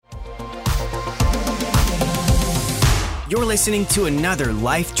You're listening to another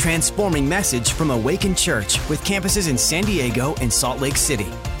life-transforming message from Awaken Church with campuses in San Diego and Salt Lake City.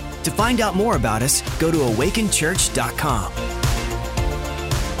 To find out more about us, go to awakenchurch.com.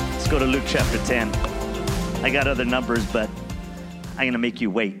 Let's go to Luke chapter 10. I got other numbers, but I'm going to make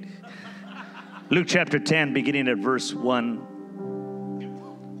you wait. Luke chapter 10, beginning at verse 1.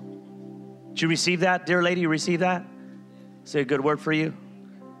 Did you receive that, dear lady? You receive that? Is it a good word for you?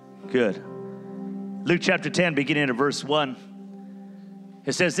 Good. Luke chapter 10, beginning at verse 1.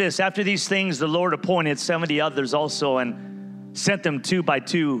 It says this: after these things, the Lord appointed 70 others also, and sent them 2 by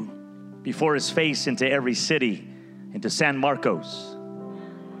 2 before his face into every city, into San Marcos,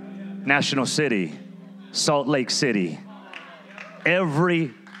 National City, Salt Lake City.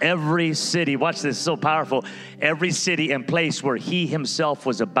 Every city, watch this, so powerful. Every city and place where he himself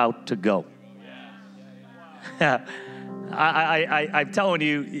was about to go. I'm telling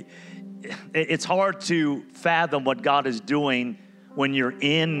you, it's hard to fathom what God is doing when you're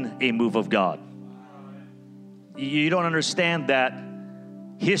in a move of God. You don't understand that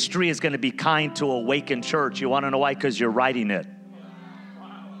history is going to be kind to Awaken Church. You want to know why? Because you're writing it.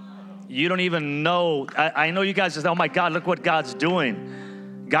 You don't even know. I know you guys just, oh my God, look what God's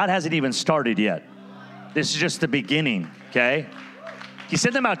doing. God hasn't even started yet. This is just the beginning, okay? He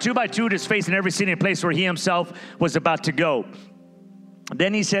sent them out 2 by 2 to his face in every city and place where he himself was about to go.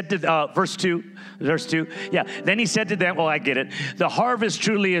 Then he said to, verse 2, yeah. Then he said to them, well, I get it. The harvest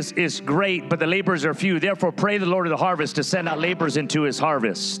truly is great, but the laborers are few. Therefore, pray the Lord of the harvest to send out laborers into his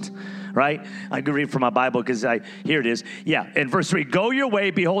harvest. Right? I could read from my Bible because here it is. Yeah, in verse 3, go your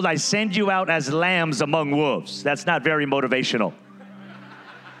way, behold, I send you out as lambs among wolves. That's not very motivational.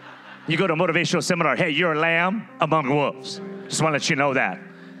 You go to a motivational seminar, hey, you're a lamb among wolves. Just want to let you know that.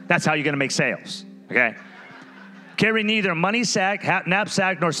 That's how you're going to make sales, okay? Carry neither money sack,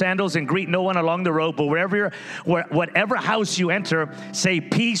 knapsack, nor sandals, and greet no one along the road. But whatever house you enter, say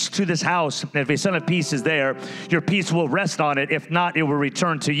peace to this house. And if a son of peace is there, your peace will rest on it. If not, it will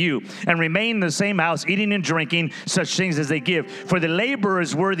return to you. And remain in the same house, eating and drinking such things as they give. For the laborer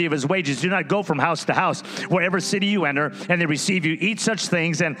is worthy of his wages. Do not go from house to house, wherever city you enter, and they receive you. Eat such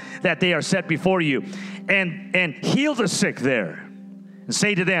things, and that they are set before you. And heal the sick there. And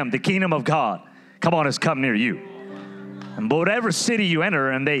say to them, the kingdom of God, come on, has come near you. And whatever city you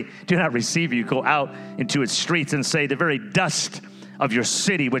enter and they do not receive you, go out into its streets and say, the very dust of your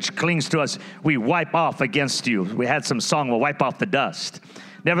city which clings to us, we wipe off against you. We had some song, we'll wipe off the dust.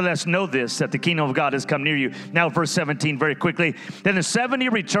 Nevertheless, know this, that the kingdom of God has come near you. Now, verse 17, very quickly. Then the 70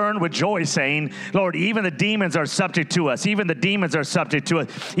 returned with joy, saying, Lord, even the demons are subject to us. Even the demons are subject to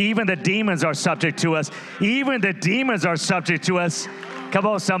us. Even the demons are subject to us. Even the demons are subject to us. Come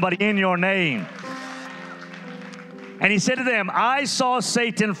on, somebody, in your name. And he said to them, I saw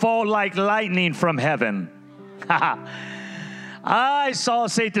Satan fall like lightning from heaven. I saw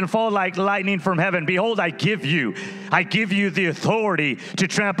Satan fall like lightning from heaven. Behold, I give you the authority to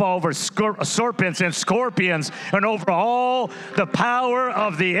trample over serpents and scorpions and over all the power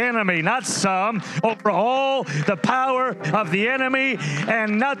of the enemy. Not some, over all the power of the enemy,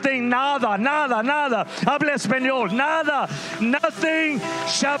 and nothing, nada, habla español, nothing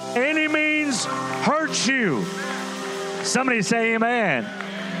shall by any means hurt you. Somebody say amen.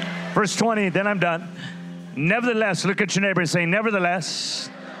 Verse 20, then I'm done. Nevertheless, look at your neighbor and say, nevertheless.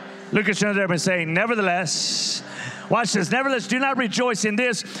 Look at your neighbor and say, nevertheless. Watch this. Nevertheless, do not rejoice in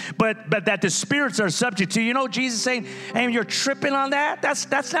this, but that the spirits are subject to you. You know, Jesus saying, hey, you're tripping on that?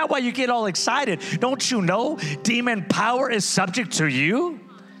 That's not why you get all excited. Don't you know demon power is subject to you?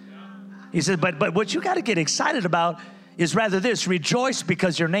 He said, but what you got to get excited about is rather this, rejoice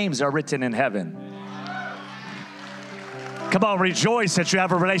because your names are written in heaven. Come on, rejoice that you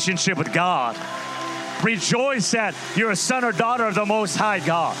have a relationship with God. Rejoice that you're a son or daughter of the Most High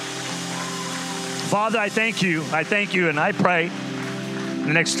God. Father, I thank you, and I pray in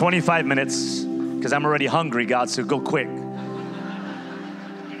the next 25 minutes, because I'm already hungry, God, so go quick.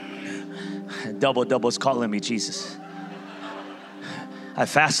 Double's calling me, Jesus. I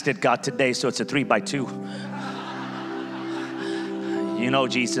fasted, God, today, so it's a 3 by 2. You know,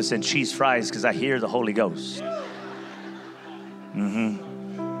 Jesus, and cheese fries, because I hear the Holy Ghost.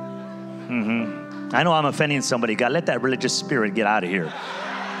 I know I'm offending somebody. God, let that religious spirit get out of here.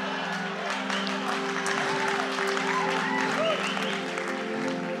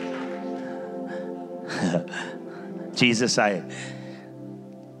 Jesus, I'm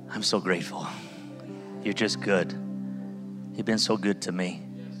so grateful. You're just good. You've been so good to me.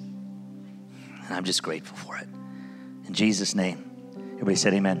 And I'm just grateful for it. In Jesus' name. Everybody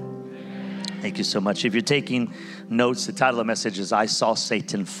said amen. Thank you so much. If you're taking notes, the title of the message is I Saw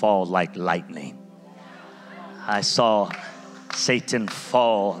Satan Fall Like Lightning. I saw Satan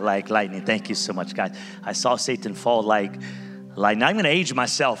fall like lightning. Thank you so much, guys. I saw Satan fall like lightning. I'm going to age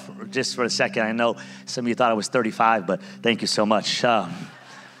myself just for a second. I know some of you thought I was 35, but thank you so much.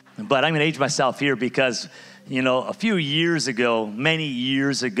 But I'm going to age myself here because, you know, a few years ago, many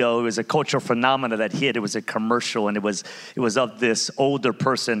years ago, it was a cultural phenomenon that hit. It was a commercial, and it was of this older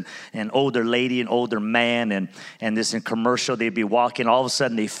person, an older lady, an older man, and this in commercial, they'd be walking, all of a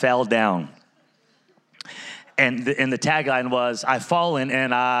sudden they fell down. And the tagline was, I've fallen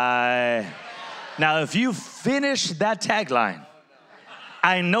and I... Now, if you finish that tagline,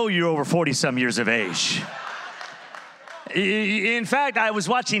 I know you're over 40-some years of age. In fact, I was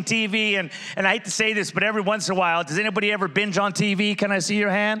watching TV, and I hate to say this, but every once in a while, does anybody ever binge on TV? Can I see your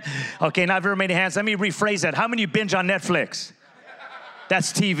hand? Okay, not very many hands. Let me rephrase that. How many of you binge on Netflix?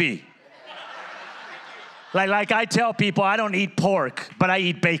 That's TV. Like I tell people, I don't eat pork, but I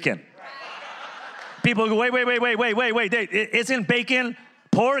eat bacon. People go, wait. Isn't bacon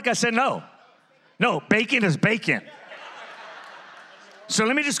pork? I said, no. No, bacon is bacon. So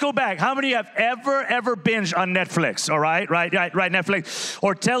let me just go back. How many have ever binged on Netflix? All right, Netflix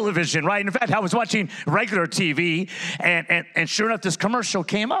or television, right? In fact, I was watching regular TV, and sure enough, this commercial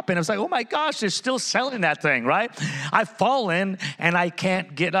came up, and it was like, oh my gosh, they're still selling that thing, right? I've fallen, and I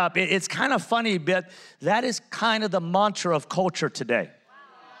can't get up. It's kind of funny, but that is kind of the mantra of culture today.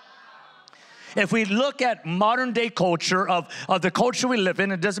 If we look at modern day culture of the culture we live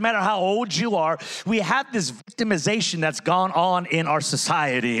in, it doesn't matter how old you are, we have this victimization that's gone on in our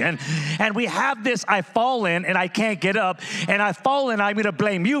society. And we have this, I've fallen and I can't get up, and I've fallen, I'm going to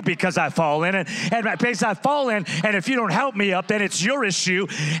blame you because I've fallen, and because I've fallen, and if you don't help me up, then it's your issue.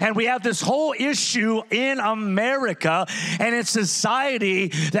 And we have this whole issue in America and in society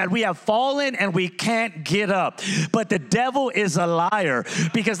that we have fallen and we can't get up. But the devil is a liar,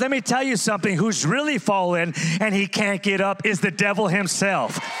 because let me tell you something. Who's really fallen and he can't get up is the devil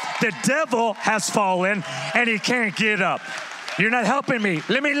himself. The devil has fallen and he can't get up. You're not helping me.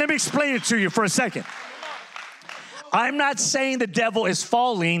 Let me explain it to you for a second. I'm not saying the devil is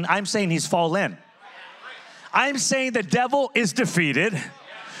falling. I'm saying he's fallen. I'm saying the devil is defeated.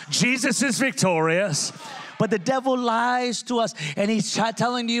 Jesus is victorious. But the devil lies to us, and he's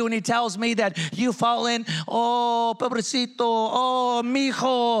telling you, and he tells me that you've fallen. Oh, pobrecito. Oh,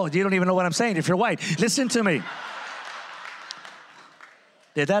 mijo. You don't even know what I'm saying if you're white. Listen to me.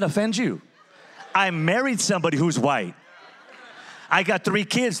 Did that offend you? I married somebody who's white. I got 3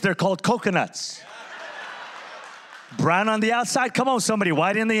 kids. They're called coconuts. Brown on the outside. Come on, somebody.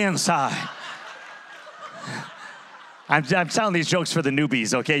 White in the inside. I'm telling these jokes for the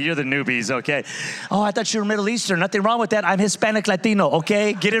newbies, okay? You're the newbies, okay? Oh, I thought you were Middle Eastern. Nothing wrong with that. I'm Hispanic Latino,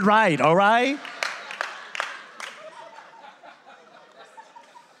 okay? Get it right, all right?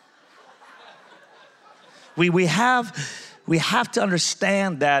 We have to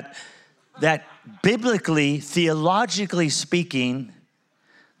understand that biblically, theologically speaking,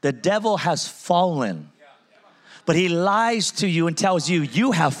 the devil has fallen. But he lies to you and tells you,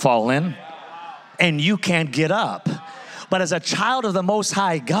 you have fallen and you can't get up. But as a child of the Most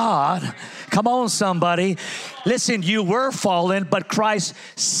High God, come on somebody, listen, you were fallen, but Christ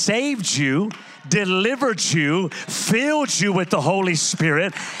saved you, delivered you, filled you with the Holy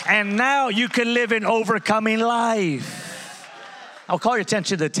Spirit, and now you can live an overcoming life. I'll call your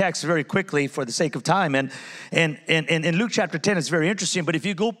attention to the text very quickly for the sake of time. And in Luke chapter 10, it's very interesting. But if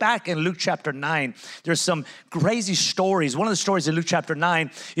you go back in Luke chapter 9, there's some crazy stories. One of the stories in Luke chapter 9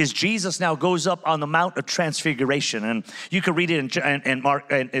 is Jesus now goes up on the Mount of Transfiguration. And you can read it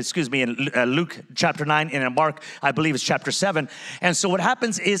in Luke chapter 9, and in Mark, I believe it's chapter 7. And so what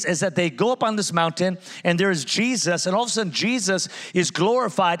happens is that they go up on this mountain, and there is Jesus, and all of a sudden Jesus is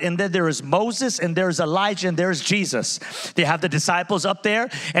glorified, and then there is Moses, and there is Elijah, and there is Jesus. They have the disciples up there,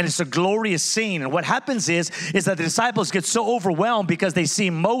 and it's a glorious scene. And what happens is that the disciples get so overwhelmed because they see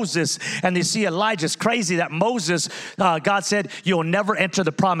Moses and they see Elijah. It's crazy that Moses, God said, you'll never enter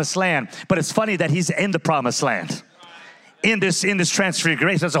the promised land. But it's funny that he's in the promised land. In this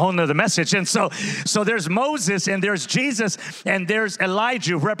transfiguration. That's a whole nother message. And so there's Moses, and there's Jesus, and there's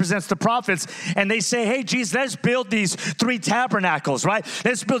Elijah, who represents the prophets. And they say, hey, Jesus, let's build these 3 tabernacles, right?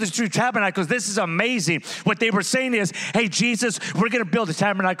 Let's build these 3 tabernacles. This is amazing. What they were saying is, hey, Jesus, we're going to build a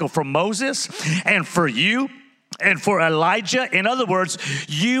tabernacle for Moses and for you and for Elijah. In other words,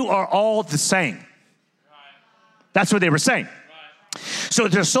 you are all the same. That's what they were saying. So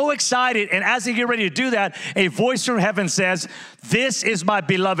they're so excited, and as they get ready to do that, a voice from heaven says, this is my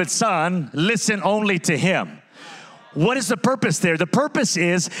beloved son, listen only to him. What is the purpose there? The purpose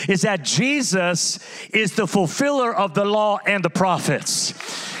is that Jesus is the fulfiller of the law and the prophets.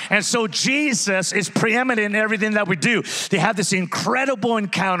 And so Jesus is preeminent in everything that we do. They have this incredible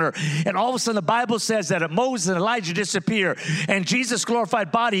encounter. And all of a sudden the Bible says that Moses and Elijah disappear. And Jesus'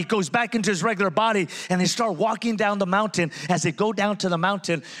 glorified body goes back into his regular body. And they start walking down the mountain. As they go down to the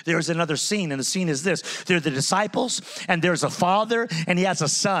mountain, there's another scene. And the scene is this. They're the disciples. And there's a father. And he has a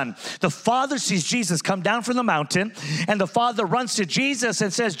son. The father sees Jesus come down from the mountain. And the father runs to Jesus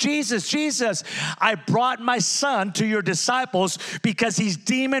and says, Jesus, Jesus, I brought my son to your disciples because he's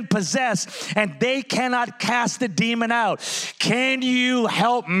demon possessed and they cannot cast the demon out. Can you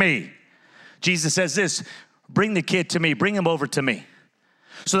help me? Jesus says this, bring the kid to me, bring him over to me.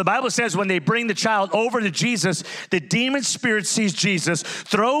 So the Bible says when they bring the child over to Jesus, the demon spirit sees Jesus,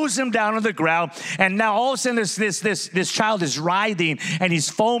 throws him down on the ground, and now all of a sudden this child is writhing and he's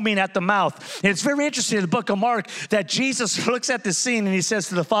foaming at the mouth. And it's very interesting in the book of Mark that Jesus looks at the scene and he says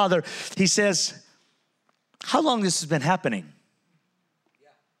to the father, he says, how long this has been happening?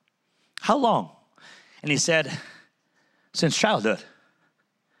 How long? And he said, since childhood.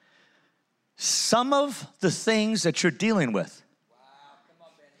 Some of the things that you're dealing with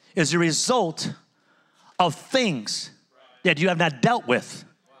is a result of things that you have not dealt with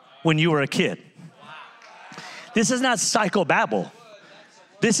when you were a kid. This is not psychobabble.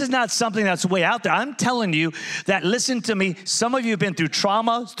 This is not something that's way out there. I'm telling you that, listen to me, some of you have been through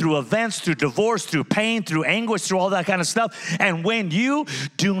trauma, through events, through divorce, through pain, through anguish, through all that kind of stuff. And when you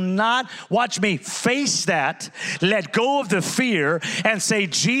do not, watch me, face that, let go of the fear and say,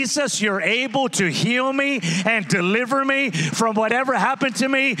 Jesus, you're able to heal me and deliver me from whatever happened to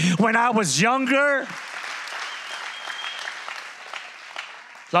me when I was younger.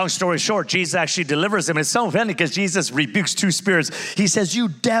 Long story short, Jesus actually delivers him. It's so funny because Jesus rebukes two spirits. He says, you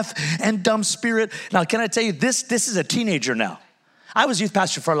deaf and dumb spirit. Now, can I tell you, this is a teenager now. I was youth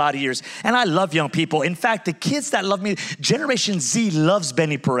pastor for a lot of years, and I love young people. In fact, the kids that love me, Generation Z loves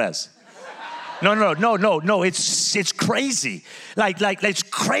Benny Perez. No, it's crazy. Like it's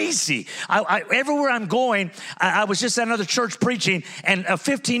crazy. Everywhere I'm going, I was just at another church preaching, and a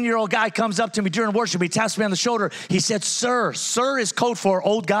 15-year-old guy comes up to me during worship. He taps me on the shoulder. He said, sir is code for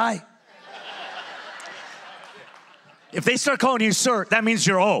old guy. If they start calling you sir, that means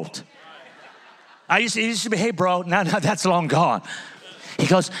you're old. It used to be, hey bro, now that's long gone. He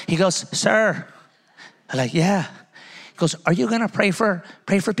goes, sir. I'm like, yeah. He goes, are you gonna pray for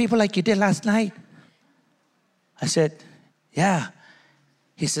people like you did last night? I said, yeah.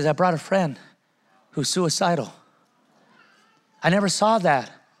 He says, I brought a friend who's suicidal. I never saw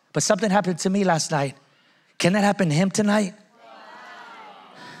that, but something happened to me last night. Can that happen to him tonight?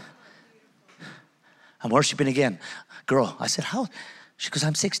 I'm worshiping again. Girl, I said, how? She goes,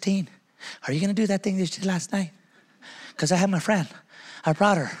 I'm 16. Are you gonna do that thing that you did last night? Because I have my friend. I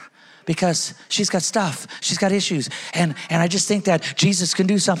brought her. Because she's got stuff, she's got issues. And I just think that Jesus can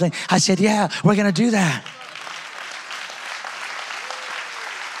do something. I said, yeah, we're gonna do that.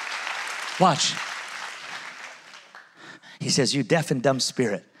 Watch. He says, you deaf and dumb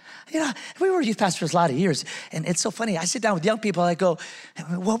spirit. You know, we were youth pastors a lot of years. And it's so funny, I sit down with young people, I go,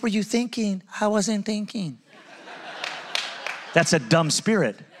 what were you thinking? I wasn't thinking. That's a dumb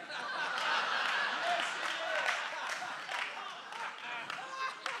spirit.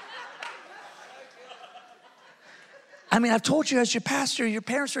 I mean, I've told you as your pastor, your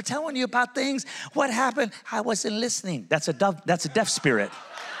parents are telling you about things. What happened? I wasn't listening. That's a deaf spirit.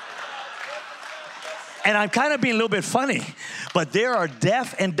 And I'm kind of being a little bit funny, but there are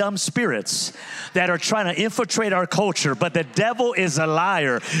deaf and dumb spirits that are trying to infiltrate our culture, but the devil is a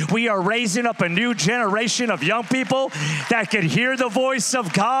liar. We are raising up a new generation of young people that can hear the voice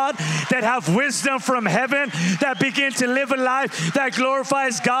of God, that have wisdom from heaven, that begin to live a life that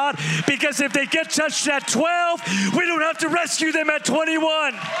glorifies God, because if they get touched at 12, we don't have to rescue them at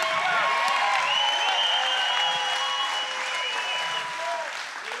 21.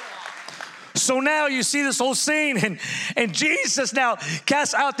 So now you see this whole scene, and Jesus now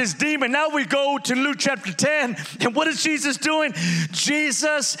casts out this demon. Now we go to Luke chapter 10, and what is Jesus doing?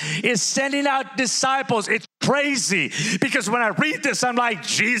 Jesus is sending out disciples. It's crazy, because when I read this, I'm like,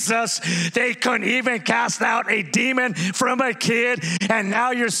 Jesus, they couldn't even cast out a demon from a kid, and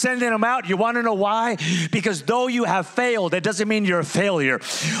now you're sending them out. You want to know why? Because though you have failed, that doesn't mean you're a failure.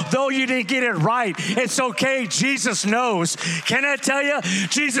 Though you didn't get it right, it's okay. Jesus knows. Can I tell you?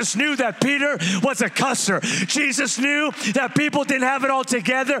 Jesus knew that Peter was a cusser. Jesus knew that people didn't have it all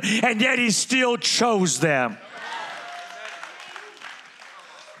together, and yet he still chose them.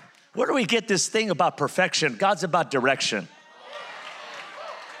 Where do we get this thing about perfection? God's about direction.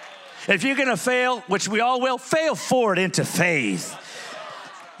 If you're going to fail, which we all will, fail forward into faith.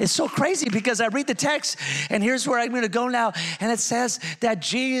 It's so crazy because I read the text, and here's where I'm going to go now. And it says that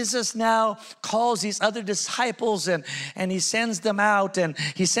Jesus now calls these other disciples, and he sends them out, and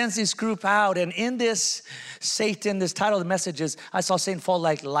he sends this group out. And in this, Satan, this title of the message is, I saw Satan fall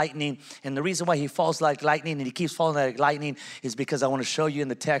like lightning. And the reason why he falls like lightning and he keeps falling like lightning is because I want to show you in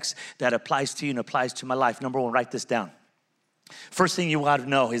the text that applies to you and applies to my life. Number one, write this down. First thing you want to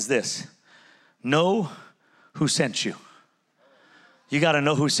know is this. Know who sent you. You got to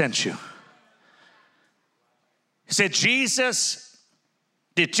know who sent you. He said Jesus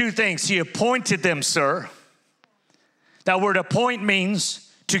did two things. He appointed them, sir. That word appoint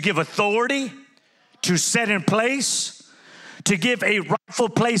means to give authority, to set in place, to give a rightful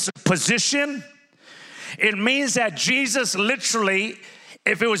place of position. It means that Jesus literally,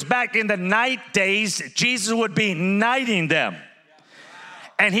 if it was back in the night days, Jesus would be knighting them.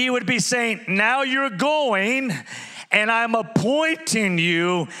 And he would be saying, now you're going, and I'm appointing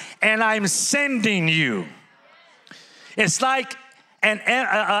you, and I'm sending you. It's like an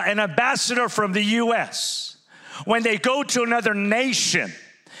ambassador from the U.S. When they go to another nation,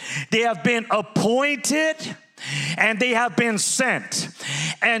 they have been appointed and they have been sent.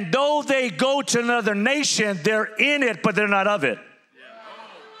 And though they go to another nation, they're in it, but they're not of it.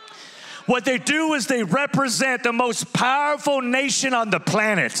 What they do is they represent the most powerful nation on the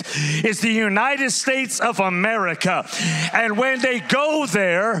planet. It's the United States of America. And when they go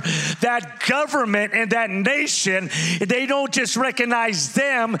there, that government and that nation, they don't just recognize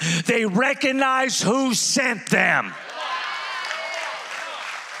them, they recognize who sent them.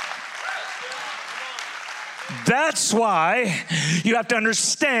 That's why you have to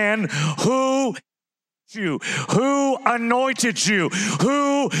understand who anointed you,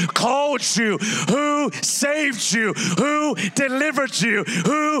 who called you, who saved you, who delivered you,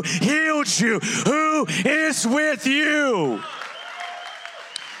 who healed you, who is with you.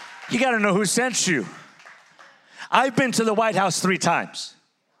 You got to know who sent you. I've been to the White House 3 times.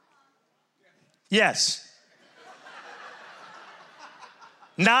 Yes.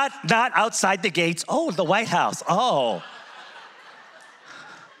 Not outside the gates. Oh, the White House. Oh.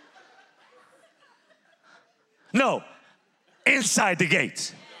 No, inside the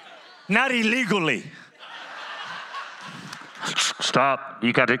gates, not illegally. Stop!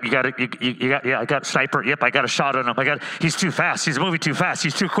 I got sniper. Yep, I got a shot on him. He's too fast. He's moving too fast.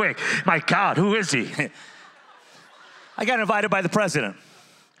 He's too quick. My God, who is he? I got invited by the president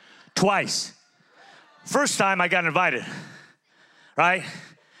twice. First time I got invited, right?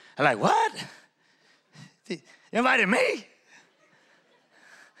 I'm like, what? You invited me?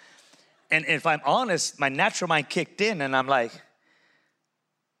 And if I'm honest, my natural mind kicked in, and I'm like,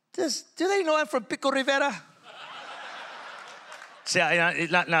 do they know I'm from Pico Rivera? See,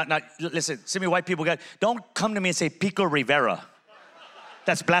 listen, some of you white people, don't come to me and say Pico Rivera.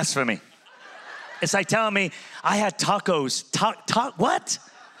 That's blasphemy. It's like telling me I had tacos. What?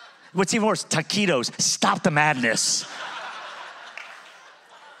 What's even worse, taquitos. Stop the madness.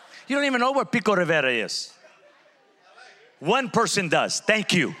 You don't even know where Pico Rivera is. One person does.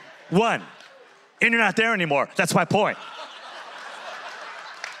 Thank you. One. And you're not there anymore. That's my point.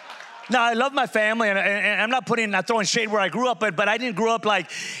 Now, I love my family, and I'm not throwing shade where I grew up, but I didn't grow up like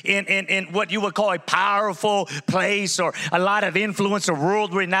in what you would call a powerful place or a lot of influence or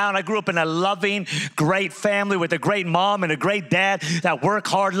world renown. I grew up in a loving, great family with a great mom and a great dad that work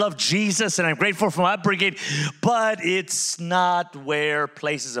hard, love Jesus, and I'm grateful for my upbringing, but it's not where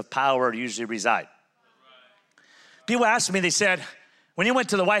places of power usually reside. People asked me, they said, when you went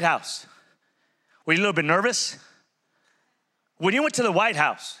to the White House, were you a little bit nervous? When you went to the White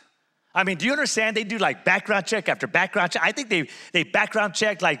House, I mean, do you understand? They do like background check after background check. I think they background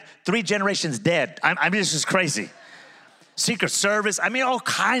checked like 3 generations dead. I mean, it's just crazy. Secret Service, I mean, all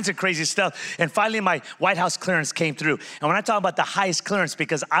kinds of crazy stuff. And finally, my White House clearance came through. And when I talk about the highest clearance,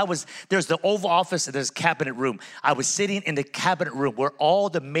 because there's the Oval Office and there's a cabinet room. I was sitting in the cabinet room where all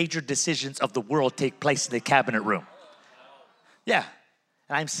the major decisions of the world take place in the cabinet room. Yeah,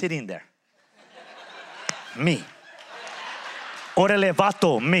 and I'm sitting there. Me. Orale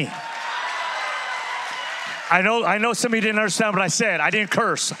vato, me. I know some of you didn't understand what I said. I didn't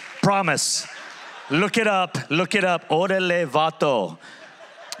curse, promise. Look it up. Orale vato.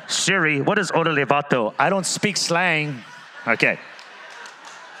 Siri, what is orale vato? I don't speak slang. Okay.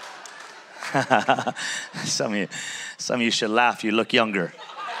 Some of you should laugh. You look younger.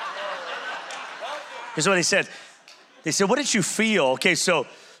 Here's what he said. They said, what did you feel? Okay, so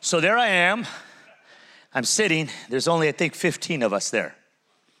there I am. I'm sitting. There's only, I think, 15 of us there.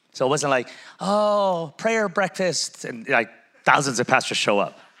 So it wasn't like, oh, prayer breakfast, and like thousands of pastors show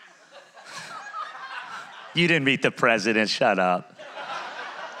up. You didn't meet the president, shut up.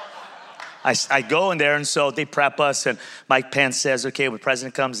 I go in there, and so they prep us, and Mike Pence says, okay, when the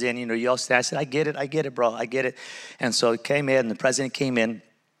president comes in, you all stand. I said, I get it, bro, I get it. And so it came in, and the president came in,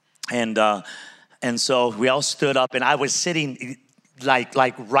 and so we all stood up, and I was sitting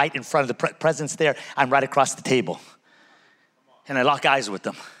like right in front of the president's there. I'm right across the table, and I lock eyes with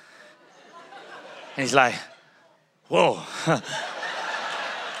him. And he's like, whoa.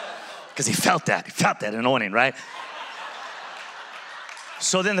 Because he felt that anointing, right?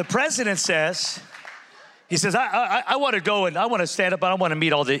 So then the president says, he says, I want to go and I want to stand up and I want to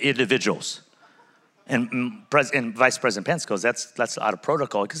meet all the individuals. And Vice President Pence goes, that's out of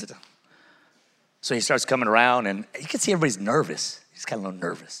protocol. So he starts coming around, and you can see everybody's nervous. He's kind of a little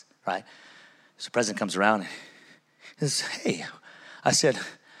nervous, right? So the president comes around and he says, hey, I said,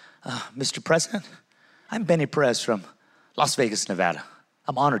 Mr. President, I'm Benny Perez from Las Vegas, Nevada.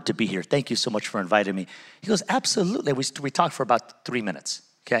 I'm honored to be here. Thank you so much for inviting me. He goes, absolutely. We talked for about 3 minutes,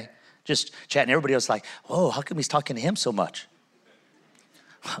 okay? Just chatting. Everybody else like, whoa, how come he's talking to him so much?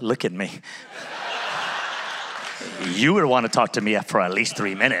 Look at me. You would want to talk to me for at least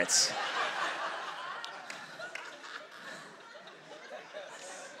 3 minutes.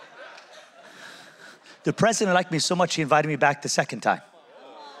 The president liked me so much, he invited me back the second time.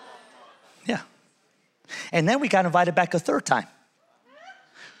 Yeah. And then we got invited back a third time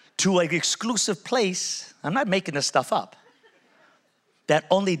to an exclusive place. I'm not making this stuff up. That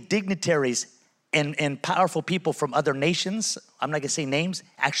only dignitaries and powerful people from other nations, I'm not gonna say names,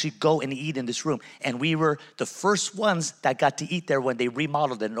 actually go and eat in this room. And we were the first ones that got to eat there when they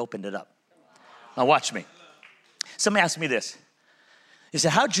remodeled it and opened it up. Now watch me. Somebody asked me this. He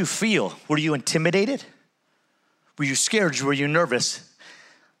said, how'd you feel? Were you intimidated? Were you scared? Were you nervous?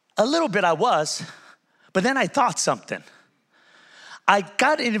 A little bit I was, but then I thought something. I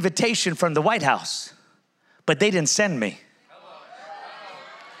got an invitation from the White House, but they didn't send me.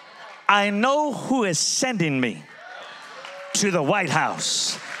 I know who is sending me to the White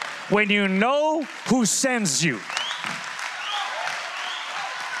House. When you know who sends you,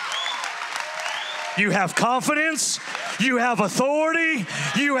 you have confidence, you have authority,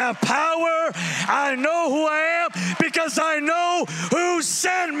 you have power. I know who I am because I know who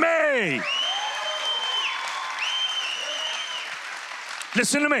sent me.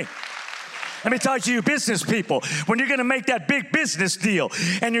 Listen to me. Let me talk to you business people. When you're gonna make that big business deal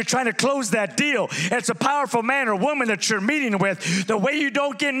and you're trying to close that deal, it's a powerful man or woman that you're meeting with. The way you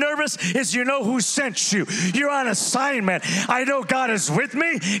don't get nervous is you know who sent you. You're on assignment. I know God is with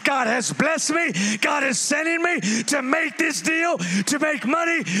me. God has blessed me. God is sending me to make this deal, to make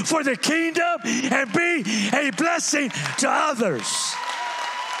money for the kingdom and be a blessing to others.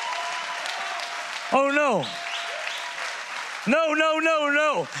 Oh no.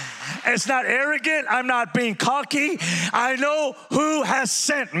 No. It's not arrogant. I'm not being cocky. I know who has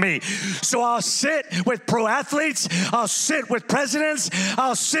sent me. So I'll sit with pro athletes. I'll sit with presidents.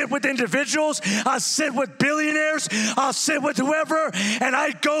 I'll sit with individuals. I'll sit with billionaires. I'll sit with whoever. And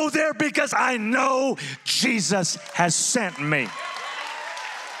I go there because I know Jesus has sent me.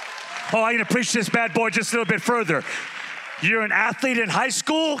 Oh, I'm going to preach this bad boy just a little bit further. You're an athlete in high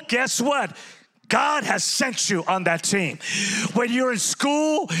school. Guess what? God has sent you on that team. When you're in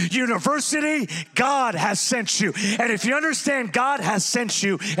school, university, God has sent you. And if you understand God has sent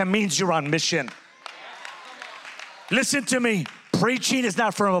you, it means you're on mission. Listen to me. Preaching is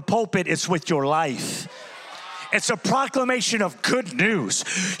not from a pulpit, it's with your life. It's a proclamation of good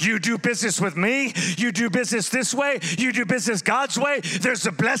news. You do business with me. You do business this way. You do business God's way. There's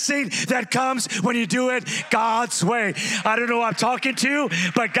a blessing that comes when you do it God's way. I don't know who I'm talking to,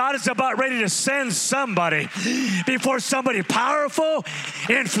 but God is about ready to send somebody before somebody powerful,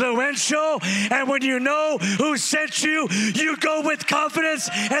 influential, and when you know who sent you, you go with confidence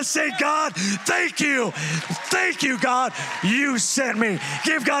and say, God, thank you. Thank you, God. You sent me.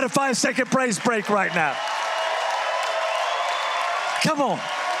 Give God a 5-second praise break right now. Come on.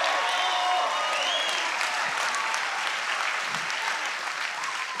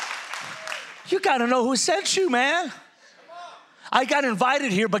 You got to know who sent you, man. I got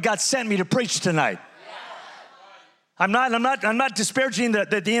invited here, but God sent me to preach tonight. I'm not disparaging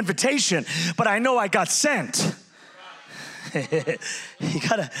the invitation, but I know I got sent. You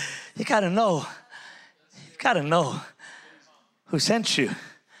gotta know who sent you.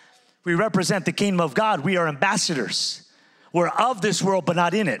 We represent the kingdom of God. We are ambassadors. We're of this world, but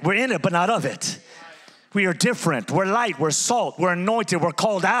not in it. We're in it, but not of it. We are different. We're light. We're salt. We're anointed. We're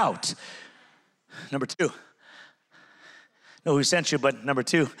called out. Number 2. Know who sent you, but number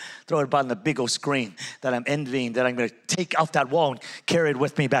 2, throw it up on the big old screen that I'm envying, that I'm going to take off that wall and carry it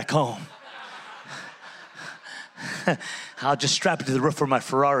with me back home. I'll just strap it to the roof of my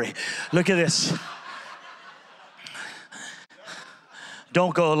Ferrari. Look at this.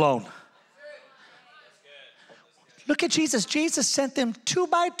 Don't go alone. Look at Jesus. Jesus sent them 2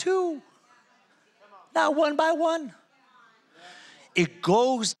 by 2, not 1 by 1. It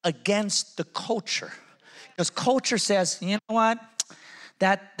goes against the culture. Because culture says, you know what?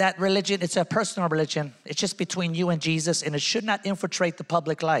 That religion, it's a personal religion. It's just between you and Jesus, and it should not infiltrate the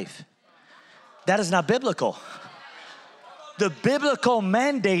public life. That is not biblical. The biblical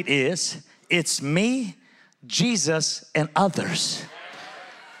mandate is, it's me, Jesus, and others.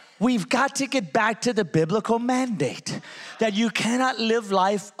 We've got to get back to the biblical mandate that you cannot live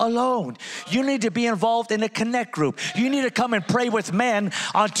life alone. You need to be involved in a connect group. You need to come and pray with men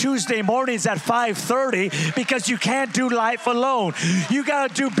on Tuesday mornings at 5:30 because you can't do life alone. You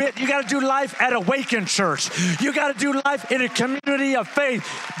gotta do life at Awaken Church. You gotta do life in a community of faith.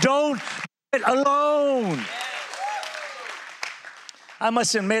 Don't do it alone. I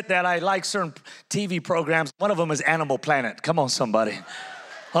must admit that I like certain TV programs. One of them is Animal Planet. Come on, somebody.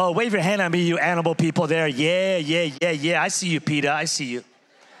 Oh, wave your hand at me, you animal people there. Yeah. I see you, Peter. I see you.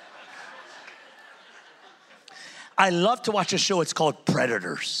 I love to watch a show. It's called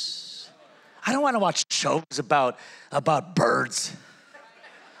Predators. I don't want to watch shows about birds,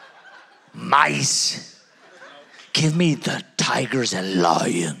 mice. Give me the tigers and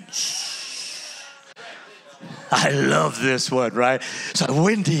lions. I love this one, right? So,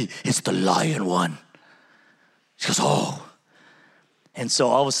 Wendy, it's the lion one. She goes, oh. And so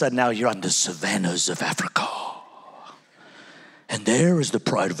all of a sudden now you're on the savannas of Africa. And there is the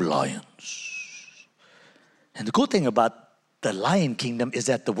pride of lions. And the cool thing about the lion kingdom is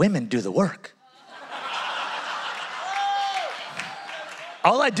that the women do the work.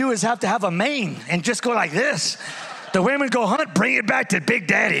 All I do is have to have a mane and just go like this. The women go hunt, bring it back to Big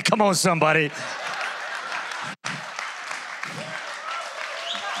Daddy. Come on, somebody.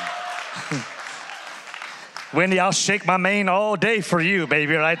 Wendy, I'll shake my mane all day for you,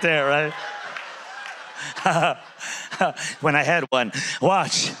 baby, right there, right? When I had one.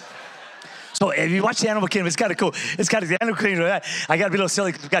 Watch. So if you watch the Animal Kingdom, it's kind of cool. It's kind of the Animal Kingdom, right? I got to be a little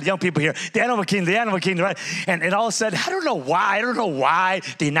silly because we've got young people here. The Animal Kingdom, right? And all of a sudden, I don't know why,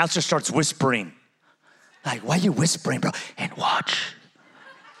 the announcer starts whispering. Like, why are you whispering, bro? And watch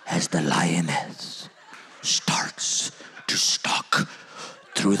as the lioness starts to stalk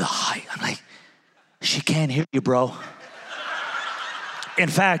through the height. I'm like, she can't hear you, bro. In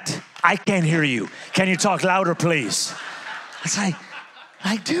fact, I can't hear you. Can you talk louder, please? It's like,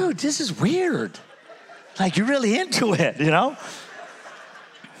 dude, this is weird. Like, you're really into it, you know?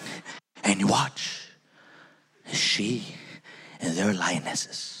 And you watch as she and their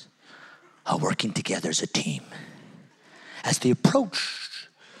lionesses are working together as a team as they approach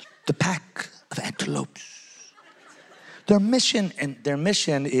the pack of antelopes. Their mission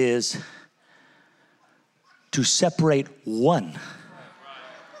is to separate one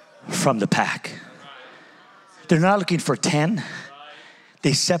from the pack. They're not looking for 10.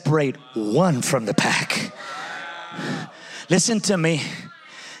 They separate one from the pack. Listen to me.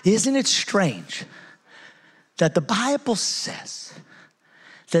 Isn't it strange that the Bible says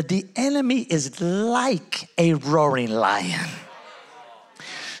that the enemy is like a roaring lion,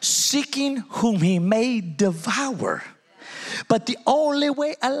 seeking whom he may devour? But the only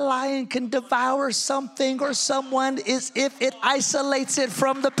way a lion can devour something or someone is if it isolates it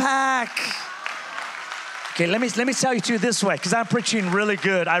from the pack. Okay, let me tell you this way, because I'm preaching really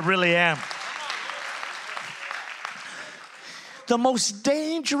good. I really am. The most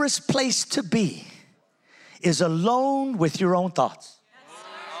dangerous place to be is alone with your own thoughts.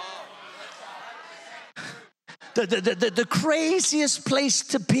 The craziest place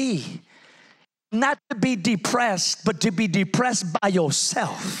to be, not to be depressed, but to be depressed by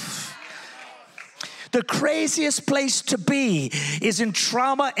yourself. The craziest place to be is in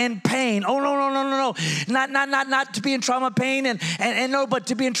trauma and pain. Oh, no. Not to be in trauma, pain, and no, but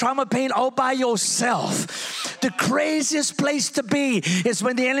to be in trauma, pain all by yourself. The craziest place to be is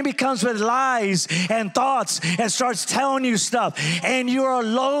when the enemy comes with lies and thoughts and starts telling you stuff, and you're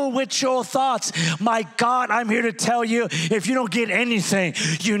alone with your thoughts. My God, I'm here to tell you, if you don't get anything,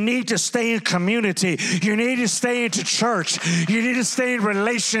 you need to stay in community. You need to stay into church. You need to stay in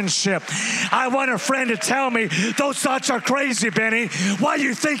relationship. I want a friend to tell me, those thoughts are crazy, Benny. Why are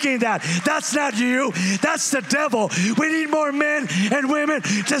you thinking that? That's not you. That's the devil. We need more men and women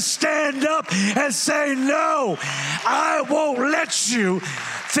to stand up and say, no, I won't let you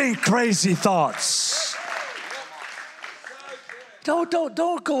think crazy thoughts. Don't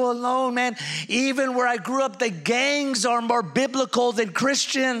go alone, man. Even where I grew up, the gangs are more biblical than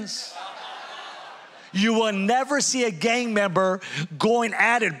Christians. You will never see a gang member going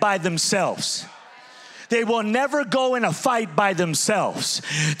at it by themselves. They will never go in a fight by themselves.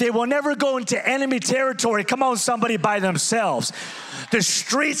 They will never go into enemy territory, come on somebody, by themselves. The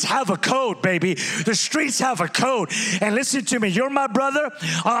streets have a code, baby. The streets have a code. And listen to me, you're my brother.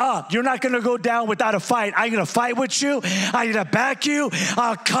 You're not gonna go down without a fight. I'm gonna fight with you. I'm gonna back you.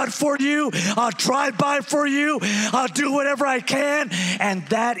 I'll cut for you. I'll drive by for you. I'll do whatever I can. And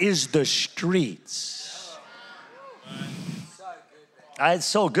that is the streets. It's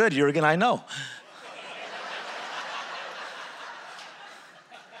so good, Jurgen, I know.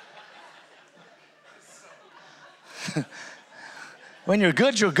 When you're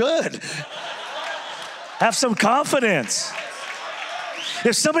good, you're good. Have some confidence.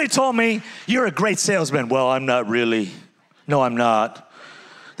 If somebody told me, you're a great salesman, well, I'm not really. No, I'm not.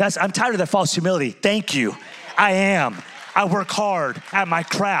 I'm tired of that false humility. Thank you. I am. I work hard at my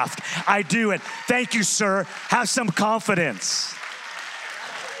craft. I do it. Thank you, sir. Have some confidence.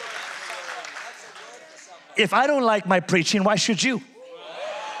 If I don't like my preaching, why should you?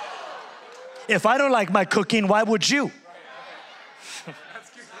 If I don't like my cooking, why would you?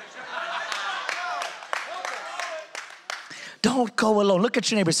 Don't go alone. Look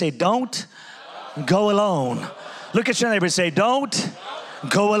at your neighbor and say, don't go alone. Look at your neighbor and say, don't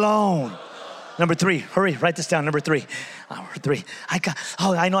go alone. Number 3, hurry, write this down. Number 3. Number 3.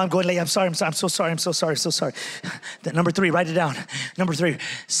 I know I'm going late. I'm sorry. I'm so sorry. Number 3, write it down. Number 3,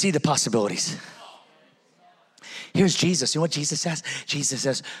 see the possibilities. Here's Jesus. You know what Jesus says? Jesus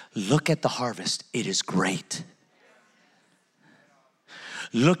says, look at the harvest. It is great.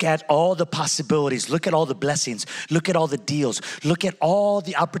 Look at all the possibilities. Look at all the blessings. Look at all the deals. Look at all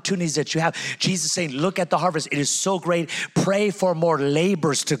the opportunities that you have. Jesus is saying, look at the harvest. It is so great. Pray for more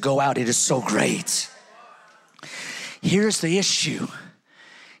labors to go out. It is so great. Here's the issue,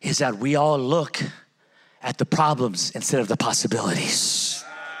 is that we all look at the problems instead of the possibilities.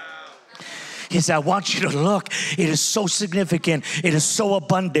 He said, I want you to look. It is so significant. It is so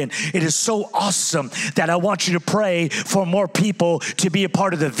abundant. It is so awesome that I want you to pray for more people to be a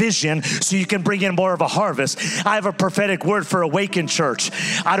part of the vision so you can bring in more of a harvest. I have a prophetic word for Awaken Church.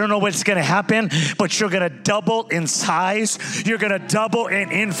 I don't know what's going to happen, but you're going to double in size. You're going to double in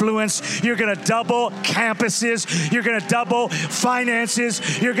influence. You're going to double campuses. You're going to double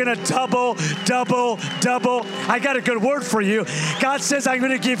finances. You're going to double. I got a good word for you. God says, I'm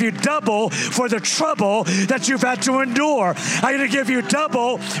going to give you double for the trouble that you've had to endure. I'm going to give you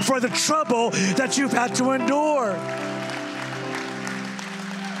double for the trouble that you've had to endure.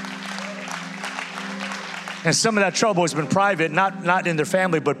 And some of that trouble has been private, not in their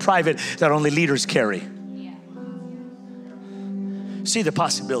family, but private, that only leaders carry. Yeah. See the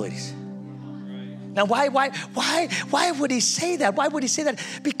possibilities. Now, why would he say that? Why would he say that?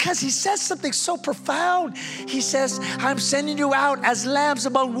 Because he says something so profound. He says, I'm sending you out as lambs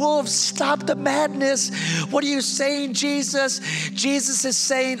among wolves. Stop the madness. What are you saying, Jesus? Jesus is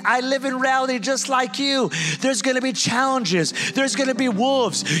saying, I live in reality just like you. There's going to be challenges. There's going to be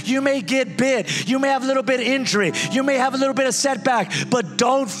wolves. You may get bit. You may have a little bit of injury. You may have a little bit of setback, but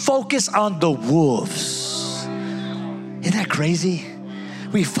don't focus on the wolves. Isn't that crazy?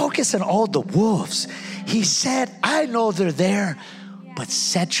 We focus on all the wolves. He said, I know they're there, but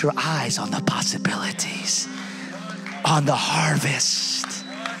set your eyes on the possibilities, on the harvest,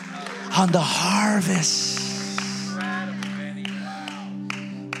 on the harvest.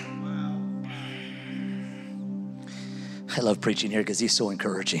 I love preaching here because he's so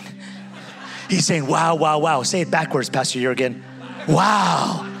encouraging. He's saying, wow, wow, wow. Say it backwards, Pastor Jurgen.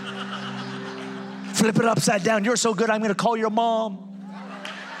 Wow. Flip it upside down. You're so good, I'm going to call your mom.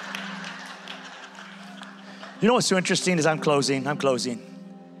 You know what's so interesting is I'm closing.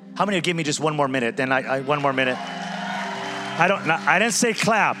 How many will give me just one more minute? Then one more minute. I didn't say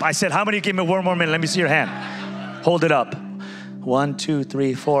clap. I said, how many give me one more minute? Let me see your hand. Hold it up. 1, 2,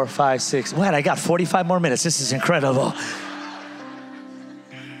 3, 4, 5, 6. What? I got 45 more minutes. This is incredible.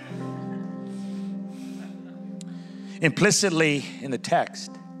 Implicitly in the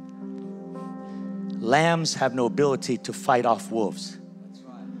text, lambs have no ability to fight off wolves.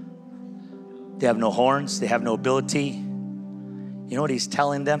 They have no horns. They have no ability. You know what he's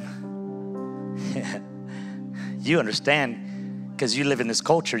telling them? You understand, because you live in this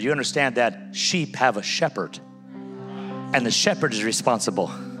culture, you understand that sheep have a shepherd. And the shepherd is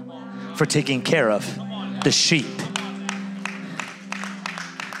responsible for taking care of the sheep.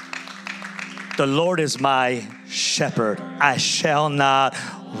 The Lord is my shepherd. I shall not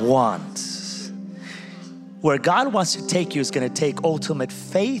want. Where God wants to take you is going to take ultimate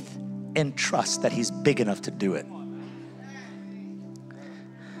faith and trust that he's big enough to do it.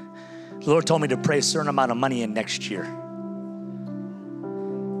 The Lord told me to pray a certain amount of money in next year.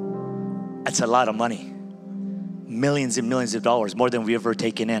 That's a lot of money. Millions and millions of dollars, more than we ever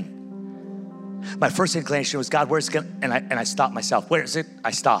taken in. My first inclination was, God, where's it going? And I stopped myself. Where is it? I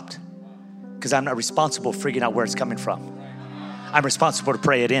stopped. Because I'm not responsible for figuring out where it's coming from. I'm responsible to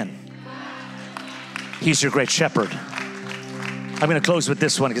pray it in. He's your great shepherd. I'm going to close with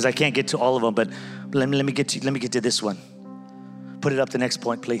this one because I can't get to all of them, but let me get to this one. Put it up the next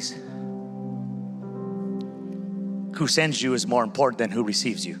point, please. Who sends you is more important than who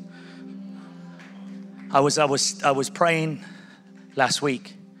receives you. I was praying last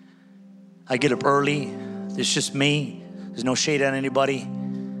week. I get up early. It's just me. There's no shade on anybody.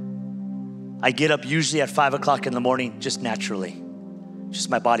 I get up usually at 5 o'clock in the morning, just naturally. Just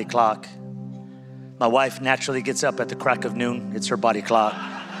my body clock. My wife naturally gets up at the crack of noon. It's her body clock.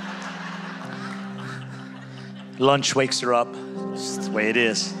 Lunch wakes her up. It's the way it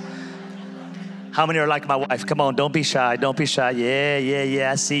is. How many are like my wife? Come on, don't be shy. Don't be shy.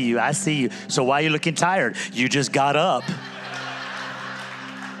 Yeah. I see you. So why are you looking tired? You just got up.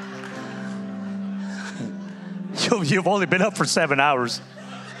 You've only been up for 7 hours.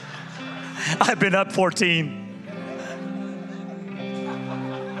 I've been up 14.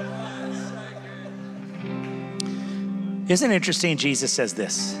 Isn't it interesting? Jesus says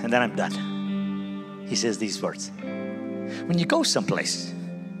this, and then I'm done. He says these words. When you go someplace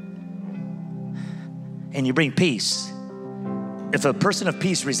and you bring peace, if a person of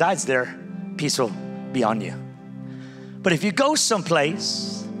peace resides there, peace will be on you. But if you go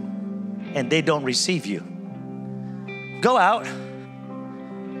someplace and they don't receive you, go out,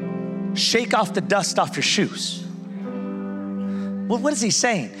 shake off the dust off your shoes. Well, what is he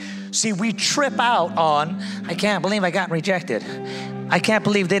saying? See, we trip out on, I can't believe I got rejected. I can't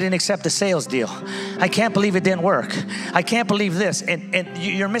believe they didn't accept the sales deal. I can't believe it didn't work. I can't believe this. And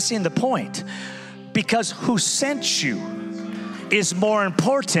you're missing the point. Because who sent you is more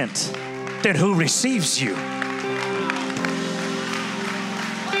important than who receives you.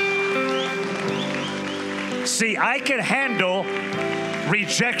 See, I can handle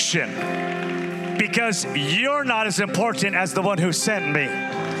rejection because you're not as important as the one who sent me.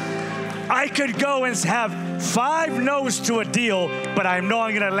 I could go and have 5 no's to a deal, but I know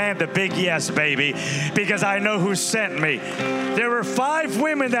I'm gonna land a big yes, baby, because I know who sent me. There were 5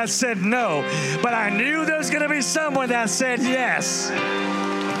 women that said no, but I knew there was gonna be someone that said yes.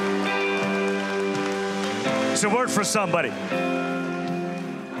 It's a word for somebody.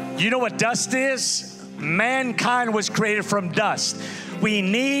 You know what dust is? Mankind was created from dust. We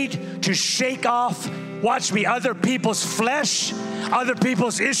need to shake off, watch me, other people's flesh, other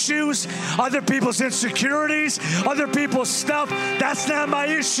people's issues, other people's insecurities, other people's stuff. That's not my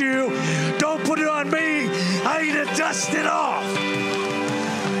issue. Don't put it on me. I need to dust it off.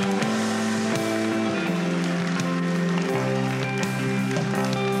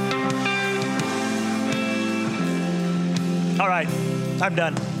 All right, I'm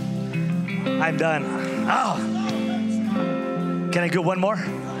done. Oh, can I go one more?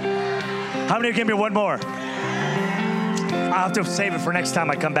 How many give me one more? I'll have to save it for next time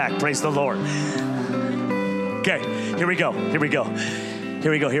I come back. Praise the Lord. Okay, here we go.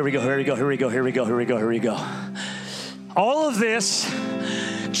 All of this,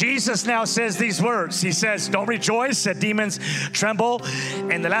 Jesus now says these words. He says, don't rejoice that demons tremble.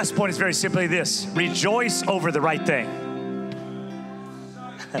 And the last point is very simply this: rejoice over the right thing.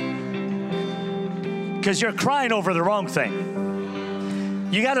 Because you're crying over the wrong thing.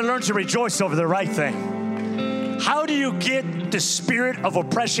 You got to learn to rejoice over the right thing. How do you get the spirit of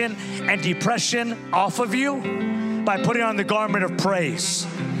oppression and depression off of you? By putting on the garment of praise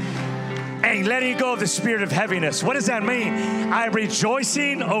and letting go of the spirit of heaviness. What does that mean? I'm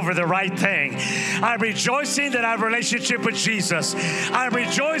rejoicing over the right thing. I'm rejoicing that I have a relationship with Jesus. I'm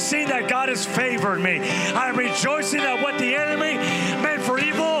rejoicing that God has favored me. I'm rejoicing that what the enemy meant for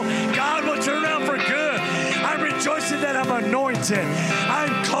evil, God will turn around for good. I'm rejoicing that I'm anointed.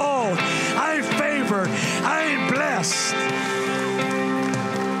 I'm called. I'm favored. I'm blessed.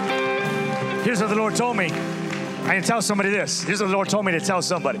 Here's what the Lord told me. I can tell somebody this. Here's what the Lord told me to tell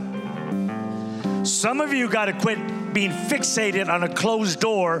somebody. Some of you got to quit being fixated on a closed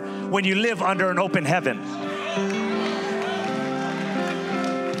door when you live under an open heaven.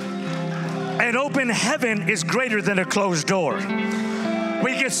 An open heaven is greater than a closed door.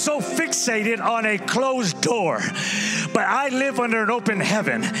 We get so fixated on a closed door. But I live under an open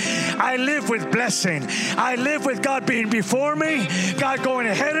heaven. I live with blessing. I live with God being before me, God going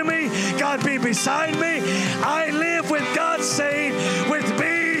ahead of me, God being beside me. I live with God saying, with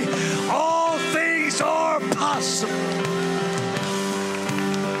me, all things are possible.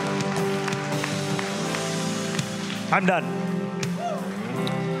 I'm done.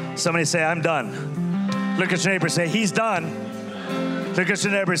 Somebody say, I'm done. Look at your neighbor, say, he's done. Look at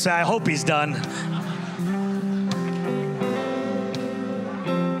your neighbor, say, I hope he's done.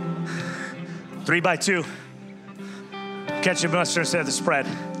 Three by two. Ketchup, mustard instead of the spread.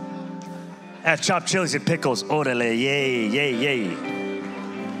 Add chopped chilies and pickles. Orale, yay, yay,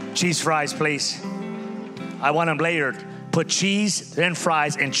 yay. Cheese fries, please. I want them layered. Put cheese, then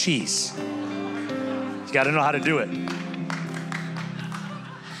fries, and cheese. You gotta know how to do it.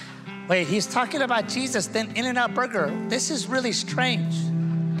 Wait, he's talking about Jesus, then In-N-Out Burger. This is really strange.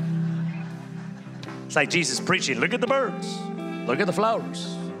 It's like Jesus preaching. Look at the birds. Look at the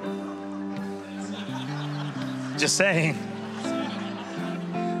flowers. Just saying.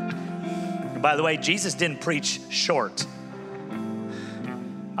 And by the way, Jesus didn't preach short.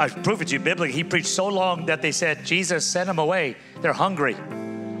 I've proved it to you biblically. He preached so long that they said, Jesus, send them away. They're hungry.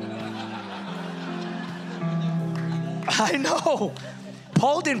 I know.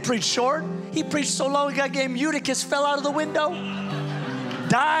 Paul didn't preach short. He preached so long, God gave him Eutychus, fell out of the window,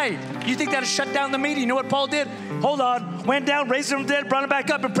 died. You think that'll shut down the meeting? You know what Paul did? Hold on. Went down, raised him from the dead, brought him back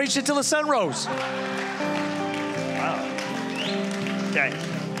up, and preached until the sun rose. Wow. Okay.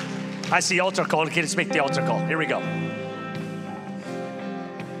 I see altar call. Okay, let's make the altar call. Here we go.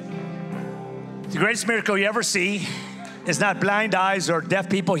 The greatest miracle you ever see is not blind eyes or deaf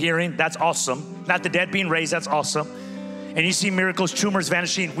people hearing. That's awesome. Not the dead being raised. That's awesome. And you see miracles, tumors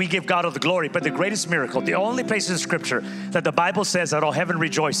vanishing. We give God all the glory. But the greatest miracle, the only place in Scripture that the Bible says that all heaven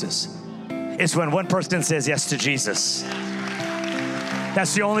rejoices, is when one person says yes to Jesus.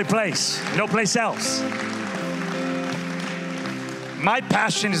 That's the only place. No place else. My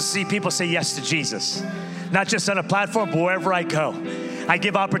passion is to see people say yes to Jesus. Not just on a platform, but wherever I go. I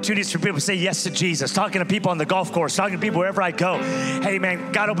give opportunities for people to say yes to Jesus. Talking to people on the golf course, talking to people wherever I go. Hey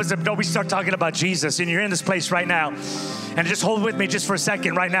man, God opens up door, we start talking about Jesus, and you're in this place right now. And just hold with me just for a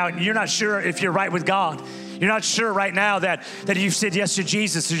second right now. You're not sure if you're right with God. You're not sure right now that you've said yes to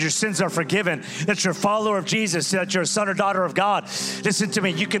Jesus, that your sins are forgiven, that you're a follower of Jesus, that you're a son or daughter of God. Listen to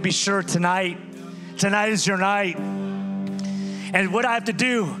me, you can be sure tonight. Tonight is your night. And what I have to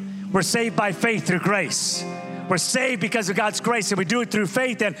do, we're saved by faith through grace. We're saved because of God's grace, and we do it through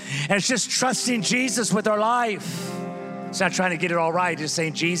faith, and it's just trusting Jesus with our life. It's not trying to get it all right, just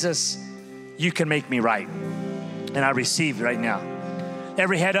saying, Jesus, you can make me right. And I receive right now.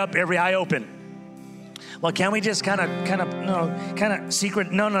 Every head up, every eye open. Well, can we just kind of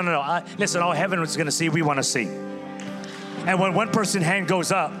secret? No. Listen, all heaven is going to see, we want to see. And when one person's hand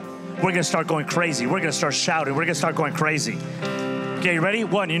goes up, we're going to start going crazy. We're going to start shouting. We're going to start going crazy. Okay, you ready?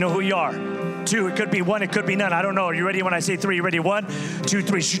 One, you know who you are. Two, it could be one, it could be none. I don't know. Are you ready when I say three? You ready? 1, 2,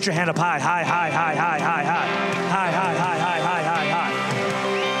 3. Shoot your hand up high, high, high, high, high, high, high, high, high, high, high, high, high, high.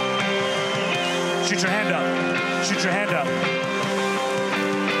 Shoot your hand up. Shoot your hand up.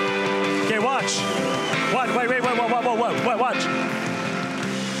 Okay, watch. What? Wait. Watch.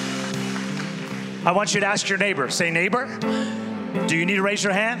 I want you to ask your neighbor. Say, neighbor, do you need to raise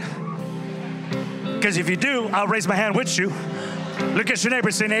your hand? Because if you do, I'll raise my hand with you. Look at your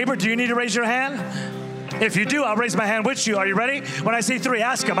neighbor. Say, neighbor, do you need to raise your hand? If you do, I'll raise my hand with you. Are you ready? When I say 3,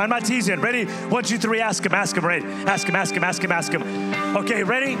 ask him. I'm not teasing. Ready? 1, 2, 3, ask him. Ask him. Ready? Ask him. Okay,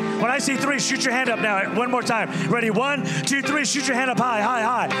 ready? When I say 3, shoot your hand up now. One more time. Ready? 1, 2, 3, shoot your hand up high, high,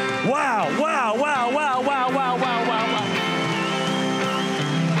 high. Wow.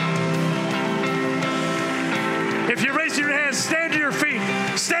 If you raise your hand, stand to your feet.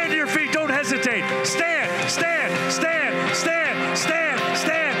 Stand to your feet. Don't hesitate. Stand.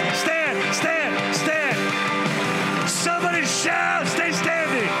 Somebody shout. Stay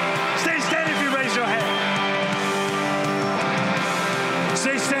standing. Stay standing if you raise your hand.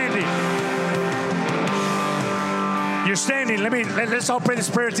 Stay standing. You're standing. Let's all pray this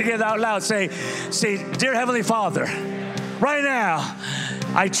prayer together out loud. Say, dear Heavenly Father, right now,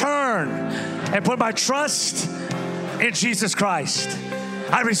 I turn and put my trust in Jesus Christ.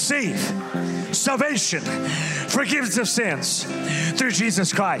 I receive salvation, forgiveness of sins through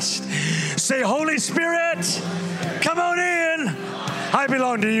Jesus Christ. Say, Holy Spirit, come on in. I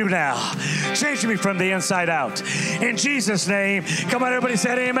belong to you now. Change me from the inside out. In Jesus' name. Come on, everybody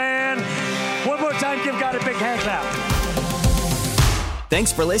said amen. One more time, give God a big hand clap.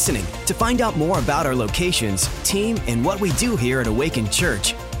 Thanks for listening. To find out more about our locations, team, and what we do here at Awaken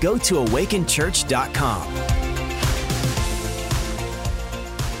Church, go to awakenchurch.com.